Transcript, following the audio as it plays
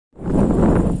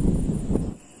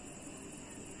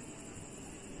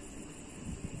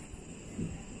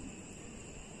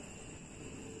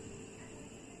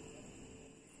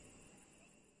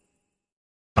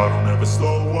never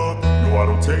slow up, no I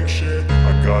don't take shit.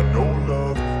 I got no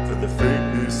love for the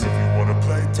fakeness. If you wanna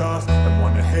play tough and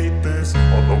wanna hate this,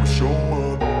 I'll always show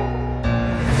up.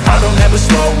 I don't ever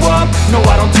slow up, no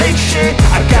I don't take shit.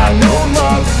 I got no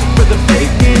love for the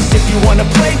fakeness. If you wanna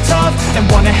play tough and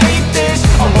wanna hate this,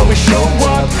 I'll always show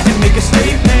up and make a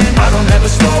statement. I don't ever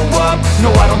slow up, no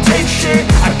I don't take shit.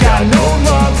 I got no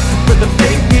love for the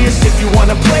fakeness. If you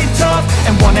wanna play tough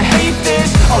and wanna hate this,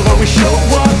 I'll always show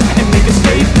up and make a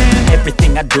statement.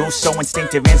 Everything I do so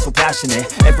instinctive and so passionate.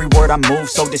 Every word I move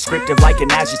so descriptive like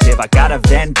an adjective. I got a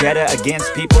vendetta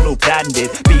against people who patented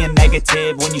being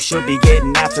negative when you should be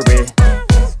getting after it.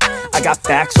 I got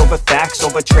facts over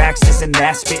tracks, this and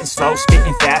that. Spitting slow,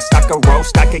 spitting fast, I could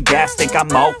roast, I could gas. Think I'm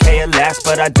okay at last,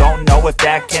 but I don't know if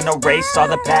that can erase all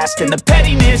the past. And the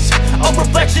pettiness, a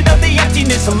reflection of the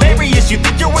emptiness. Hilarious, you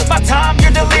think you're worth my time,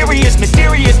 you're delirious.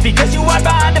 Mysterious, because you hide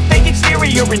behind a fake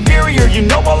exterior. Inferior, you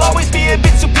know I'll always be a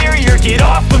bit superior. Get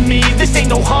off of me, this ain't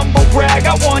no humble brag.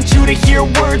 I want you to hear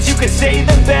words, you can say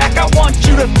them back. I want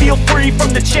you to feel free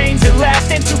from the chains at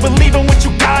last, and to believe in what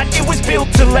you got, it was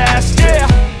built to last, yeah.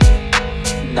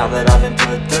 Now that I've been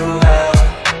put through hell,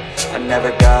 I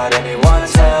never got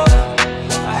anyone's help.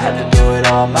 I had to do it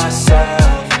all myself.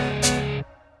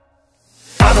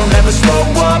 I don't ever slow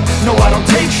up, no I don't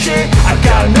take shit. I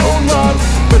got no love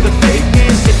for the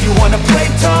fakeness. If you wanna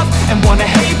play tough and wanna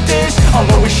hate this,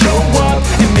 I'll always show up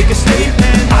and make a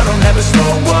statement. I don't ever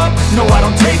slow up, no I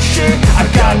don't take shit. I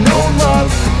got no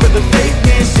love for the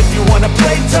fakeness. If you wanna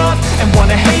play tough and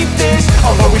wanna hate this,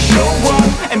 I'll always show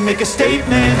up and make a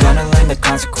statement. Gonna learn the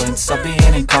consequence of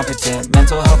being incompetent.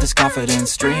 Mental health is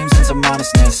confidence, dreams and some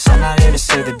honestness. I'm not here to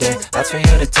save the day, that's for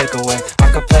you to take away. I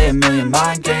could play a million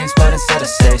mind games, but instead I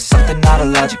say something not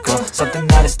illogical, something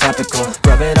that is topical.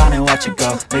 Rub it on and watch it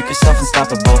go, make yourself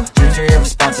unstoppable. Dreams are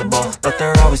irresponsible, but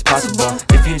they're always possible.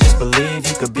 If you just believe,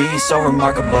 you could be so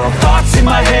remarkable. Thoughts in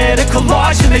my head, a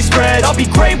collage and they spread. I'll be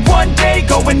great one day,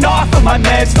 going off of my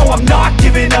meds. No, I'm not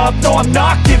giving up, no, I'm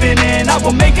not giving in. I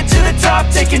will make it to the top,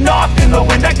 taking off in the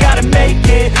wind. I gotta make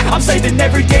it, I'm saving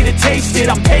every day to taste it.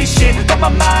 I'm patient, but my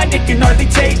mind, it can hardly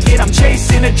take it. I'm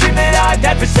chasing a dream that I've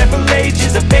had for several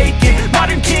ages. A vacant,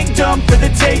 modern kingdom for the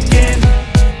taking.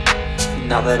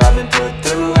 Now that I've been put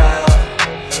through hell,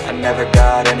 I never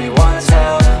got anyone's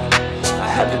help. I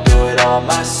had to do it all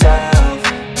myself.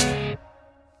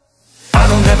 I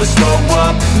don't ever slow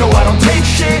up, no I don't take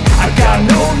shit. I got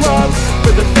no love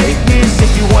for the fakeness.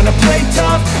 If you wanna play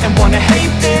tough and wanna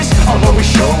hate this, I'll always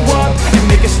show up and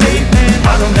make a statement.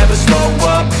 I don't ever slow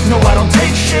up, no I don't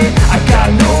take shit. I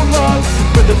got no love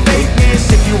for the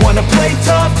fakeness. If you wanna play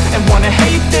tough and wanna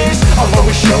hate this, I'll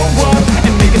always show up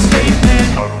and make a statement.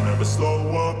 I don't ever slow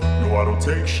up, no I don't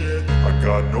take shit. I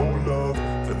got no love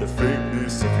for the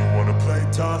fakeness. If you wanna play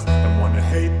tough and wanna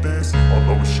hate this, I'll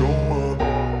always show up.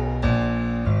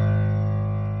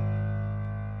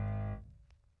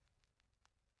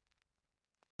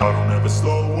 I don't ever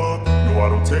slow up, no I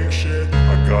don't take shit.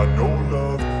 I got no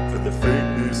love for the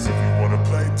fakeness. If you wanna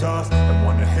play tough and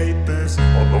wanna hate this,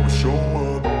 I'll always show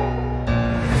up.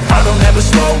 I don't ever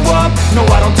slow up, no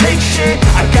I don't take shit.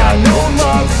 I got no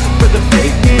love for the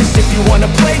fakeness. If you wanna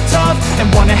play tough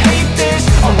and wanna hate this,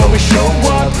 I'll always show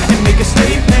up and make a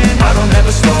statement. I don't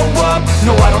ever slow up,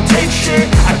 no I don't take shit.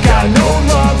 I got no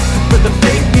love for the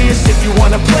fakeness. If you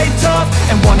wanna play tough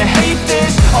and wanna hate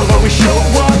this, I'll always show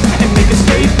up and make a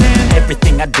statement.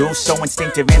 Everything I do so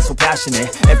instinctive and so passionate.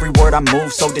 Every word I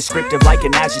move so descriptive like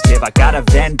an adjective. I got a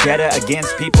vendetta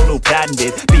against people who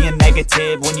patented being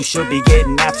negative when you should be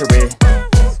getting after it.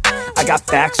 I got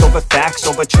facts over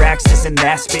tracks, this and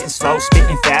that. Spitting slow,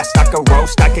 spitting fast, I could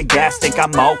roast, I could gas. Think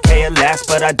I'm okay at last,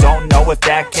 but I don't know if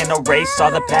that can erase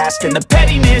all the past. And the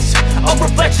pettiness, a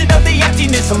reflection of the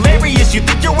emptiness. Hilarious, you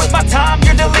think you're worth my time,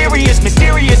 you're delirious.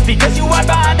 Mysterious, because you hide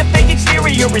behind a fake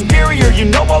exterior. Inferior, you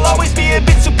know I'll always be a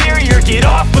bit superior. Get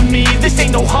off of me, this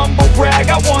ain't no humble brag.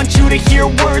 I want you to hear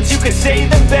words, you can say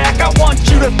them back. I want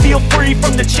you to feel free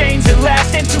from the chains at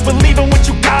last, and to believe in what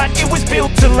you got, it was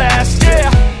built to last, yeah.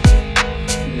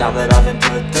 Now that I've been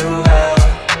put through hell,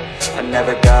 I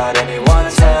never got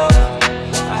anyone's help.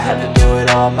 I had to do it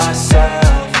all myself.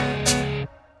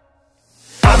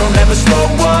 I don't ever slow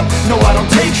up, no I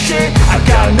don't take shit. I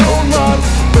got no love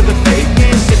for the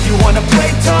fakeness. If you wanna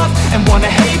play tough and wanna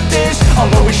hate this,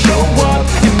 I'll always show up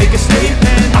and make a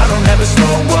statement. I don't ever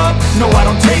slow up, no I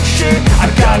don't take shit. I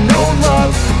got no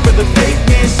love for the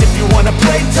fakeness. If you wanna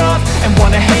play tough and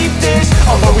wanna hate this,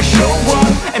 I'll always show up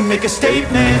and make a statement.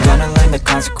 gonna learn the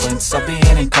consequence of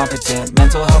being incompetent.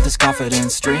 Mental health is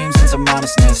confidence, dreams into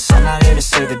modestness. I'm not here to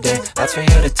save the day, that's for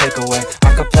you to take away.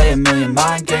 I could play a million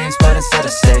mind games, but instead I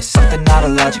say something not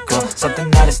illogical, something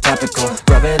that is topical.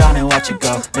 Rub it on and watch it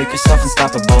go, make yourself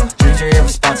unstoppable. Dreams are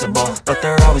irresponsible, but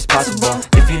they're always possible.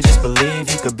 If you just believe,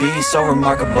 you could be so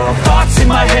remarkable. Thoughts in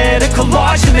my head, a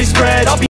collage and they spread. I'll be